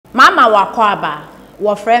Mama wakwaba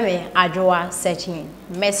wafreme Addo searching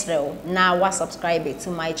mesrel na wa subscribe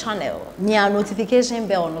to my channel nia notification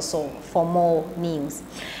bell no so for more news.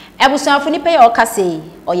 Ebusuafo ni pay okase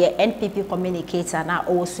oye NPP communicator na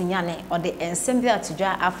o Sunyani or the ensemble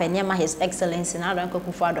atudwa afenema his excellency na Addo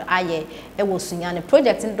Akufo-Addo aye ewo Sunyani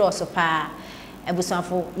project ndo so pa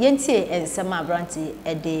ebusuafo yentie ensema abranti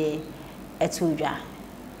ede etudwa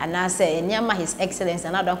anase enyama his excellency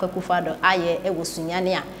na Addo Akufo-Addo aye ewo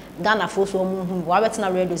Sunyani a Ghana for so muhu wa betina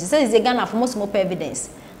radio say is Ghana for most more evidence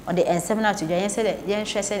on the ensemble atudwa yen say yen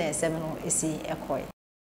hwe say the ensemble esi ekoi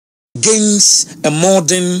against a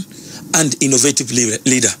modern and innovative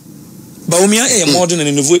leader. Baumia is a modern and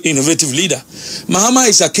innovative leader. Mahama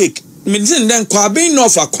is a cake. Means then Kwabe no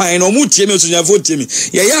for quine or muti me to vote me.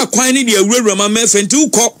 Ya quine the Rama Mef and two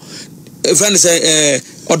co friend say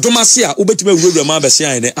Odomasia, Ubetime Rama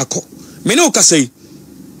Basia in the Ako. Menoka say,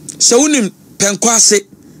 so unim Penquase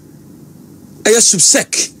a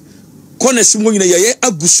subsec. Conesimuna ya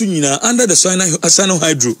agusunina under the Asano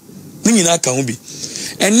Hydro. Nina Kaumbi.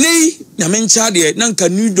 And nay, Namencha de Nanka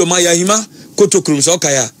New Domaya Hima, Kotokrum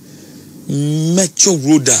Sokaya, Metro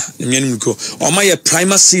Roda, Nyaniko, or my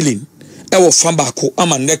primer ceiling, Ewo Fambako,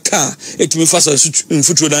 Amaneka, it me fast in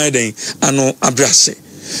Futudaide, Ano Abrase.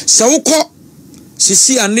 Sawoko,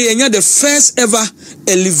 Sisi and Nea, the first ever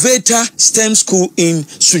elevator STEM school in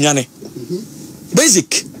Sunyani.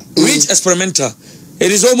 Basic, rich experimental.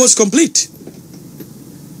 It is almost complete.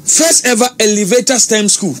 First ever elevator STEM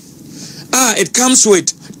school. It comes with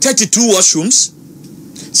 32 washrooms,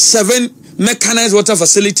 7 mechanized water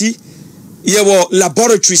facility, your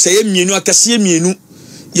laboratory, say mienu akasiye mienu,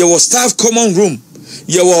 your staff common room,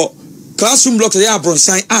 your classroom blocks ya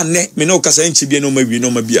bronsign ne me no kasa nchibie no mabi no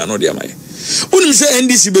mabia no dia mai. Unim say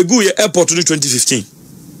NDC begu ye airport in 2015.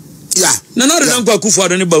 Yeah. Na na Addo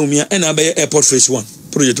Akufo-Addo ne Baumia and abe airport phase 1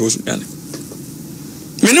 project was yani.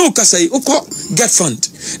 Me no kasa uko get fund.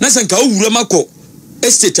 Na sanka owura mako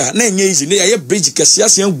estate na enye easy na ya bridge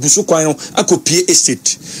kasiase guso kwan no akopie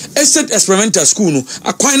estate experimental school no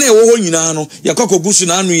akwan na ewo ho nyina no yakoko guso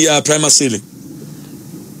na anu ya primary ceiling,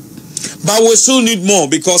 but we still need more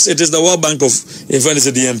because it is the World Bank of the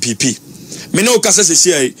NPP. Me no kasa se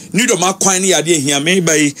sei need of my kwan ya de hia me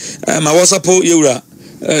by my wasapo yura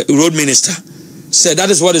road minister said that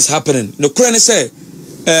is what is happening. No kran say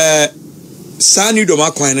Sani do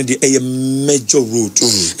makwana de a major road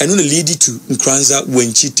and only lead to Nkranza,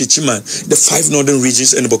 Wenchi, Techiman, the 5 northern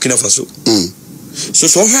regions and Burkina Faso.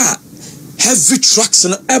 So heavy trucks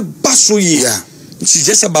and a bus year. It's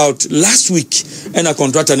just about last week and a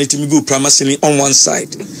contractor need to go primarily on one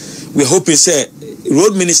side. We're hoping say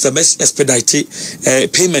road minister best expedite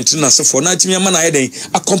payment for 90 million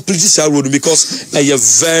a complete road because a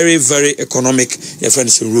very, very economic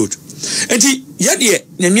road. And yet,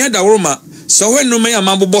 Nyamia Roma. So when no may a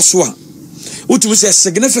mambo bosswa, which was a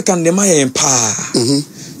significant Nemaya empire.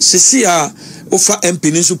 Sisia offer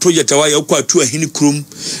Peninsula project away or to a hinicrum,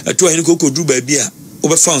 to a hinico do by beer,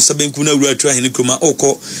 over found Sabenkuna to a hinicuma,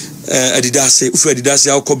 oko Adidase, Ufredidase,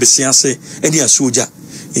 Alco Bessiance, and ya soldier.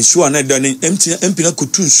 In sure not done empty Empina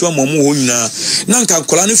could tune some more Nanka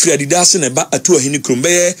Colani Fredidase and a to a hinicrum,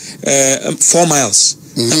 4 miles.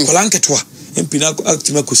 And Colancatois. Empina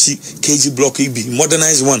Actima Kusi, KG Block EB,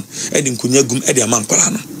 modernized one, Edim Kunyagum, Eddie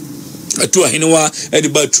Amamparano. Atua Hinoa, Eddie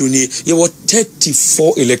Batruni, there were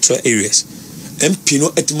 34 electoral areas.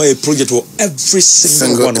 Empino Etima project for every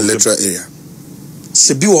single one of electoral area.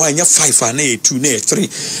 Sebiwa Anya 5 and 2 3.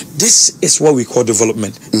 This is what we call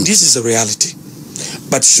development. This is a reality.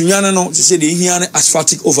 But Sunyani no, they say the Hiane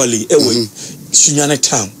asphaltic overlay, away Sunyani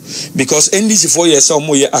town. Because NDC 4 years or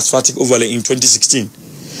more asphaltic overlay in 2016.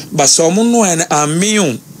 But someone no and a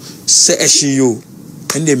million say SU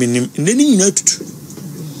and they mean you know to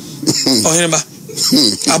oh hemba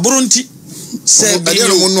aburonti say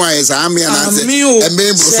no is a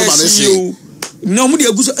no mudi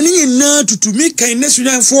aguso ani na to make kindness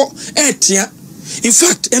for etia. In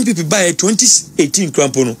fact NPP by 2018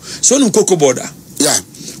 crampono so no cocoa border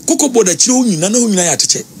border chiro nyina na nyina ya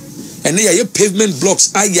teche and they pavement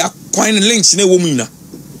blocks aya coin links na wo nyina.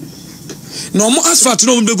 No more asphalt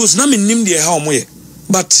no goes na nim de ha omoye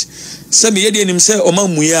but say me ye nim say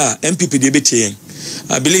omamuya NPP de beti.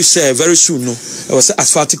 I believe say very soon no it was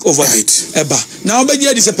asphaltic overlay eba now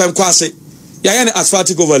obeji dey say penkwase ya na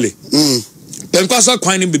asphaltic overlay penkwase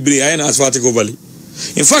kwan ni bebre ya na asphaltic overlay.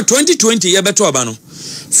 In fact 2020 ye beto aba no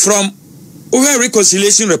from over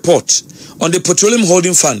reconciliation report on the Petroleum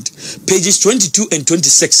Holding Fund, pages 22 and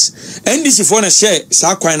 26. NDC for a share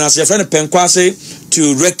Sakwana, your friend Penkwase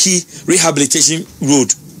to Reki Rehabilitation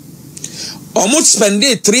Road. almost spend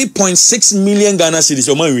 3.6 million Ghana cedis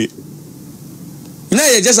on my way. Now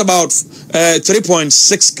you're just about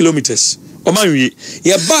 3.6 kilometers. On my way,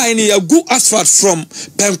 you buy any good asphalt from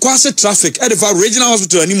Penkwase traffic at the regional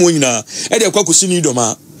hospital anymore now. At the Kwakusini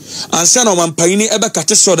Doma. And send on one piny ever cut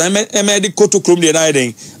a soda and made the Koto Crum the riding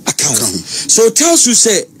account. So it tells you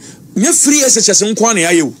say, you're free as a Quani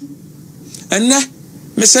are you? And now,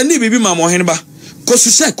 Miss Sandy Bibi Mamma Henba, because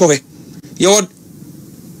you say, your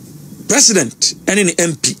president and an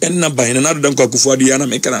MP and number in another Duncan for the Anna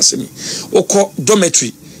Mekanasimi or call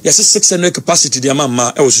dormitory. Yes, 600 capacity, the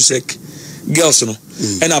Mamma, I was sick. Girls, no,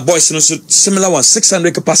 and our boys, no, similar one,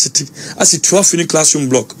 600 capacity as a 12 unit classroom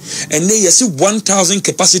block, and then you see 1,000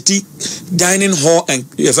 capacity dining hall and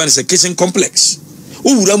you find it's a kitchen complex.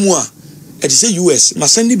 Oh, Ramua, it is a US,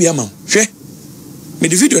 Masendi Biama, me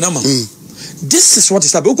the video number. This is what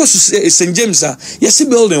is happening. St. James, yes,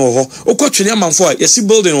 building or Okochiniaman for yes,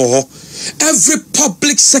 building or every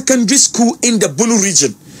public secondary school in the Bulu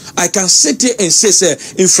region. I can sit here and say,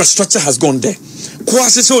 infrastructure has gone there.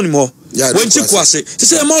 Kwase so anymore. Yeah, when you kwase,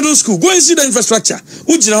 say a model school, go and see the infrastructure.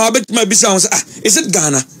 Would you know how my business? Is it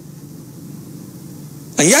Ghana?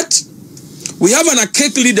 And yet, we have an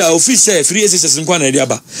archaic leader of free SSS in Kwana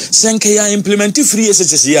Diaba. Sankaya implementing free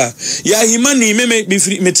SSS here. Ya himani me be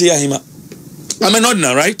free metia hima. I'm an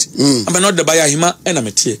ordinary, right? I'm an order by Yahima and I'm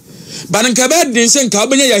a tea. But in Kabad didn't say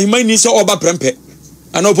Kabanya Yahima needs oba prempe.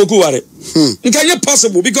 And Opokuare. Can you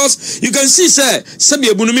possible? Because you can see, sir,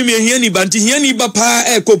 Sabia Bunumi Hiani Banti Hiani Bapa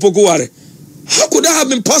Eko Pokuare. How could that have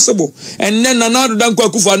been possible? And then another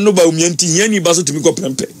Dankufa Noba Umianti Hiani Basu to Miko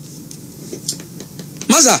Prempe.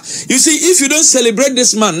 Maza, you see, if you don't celebrate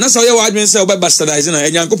this man, that's how you are going to say about bastardizing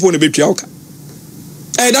and Yankopon Bipiauka.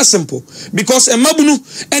 That's simple. Because a mabunu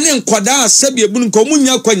and then Kwada Sebia Bun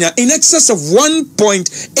Komunya Kwanya in excess of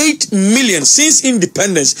 1.8 million since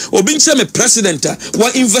independence. Or being a president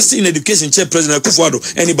while investing in education, chair President Kufuado,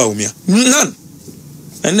 any Baumia. None.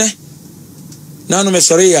 And then Nano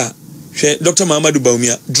Mesoria, Dr. Mamadou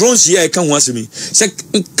Baumia, drones here I can once me. Say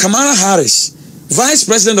Kamala Harris, Vice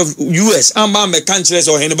President of US, Amba Mekanches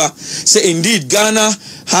or Heneba, say indeed Ghana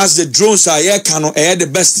has the drones air canon air the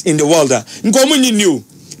best in the world. Nkomuni knew.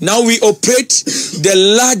 Now we operate the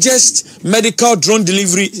largest medical drone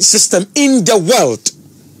delivery system in the world.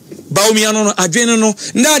 Baumiano, Adreno,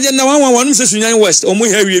 Nadia Nawan says Sunyani West, or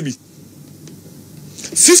Muheri.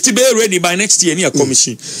 50 bed ready by next year near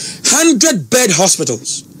commission. 100 bed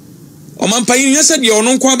hospitals. Omampain, yes, said your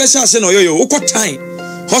non Kwabesa Senoyo, what time?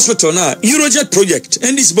 Hospital now, Eurojet project,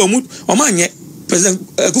 and this Bomut, Omanye, President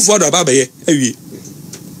Kufuado Ababe.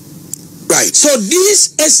 Right. So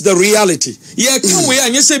this is the reality. Yeah, come we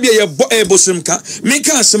and you say be a bosimka. Make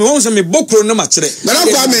us some me bokro no match.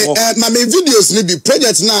 My videos ni be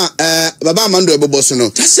project na Baba Mando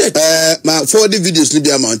Bobosono. That's it. My 4D videos ni be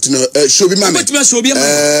amount no show be mama.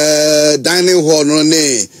 Dining hall no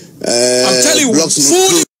ne. I'm telling you,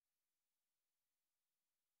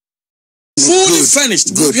 fully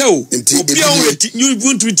furnished. Good. You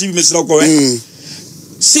won't read Mr. Correct.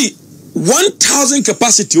 See, 1,000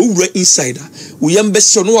 capacity over inside. We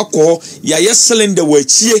ambition no call ya cylinder we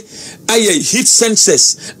aye heat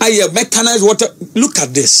sensors, aye mechanized water. Look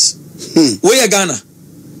at this. Where Ghana?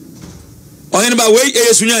 Or anybody way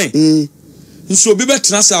Sunyani. So be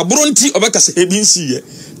better na Bronti obeka se ebinsi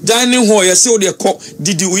dining hall ya say the call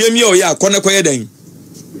didi uyemi o ya kwana kwa den.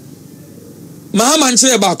 Mahama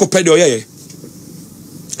nche ba ko pedo ye.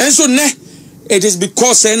 And so ne it is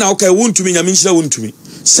because say na okay won to me nyamishira won to me.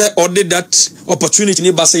 Say or did that opportunity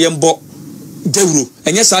ni basa yembo deuro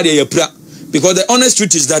enye sa de yapra because the honest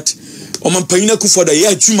truth is that omampanyina Kufuado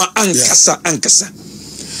ya juma ankasa.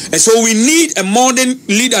 And so we need a modern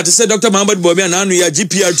leader to say Dr. Muhammad Bobi and anu ya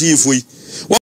GPRT ifui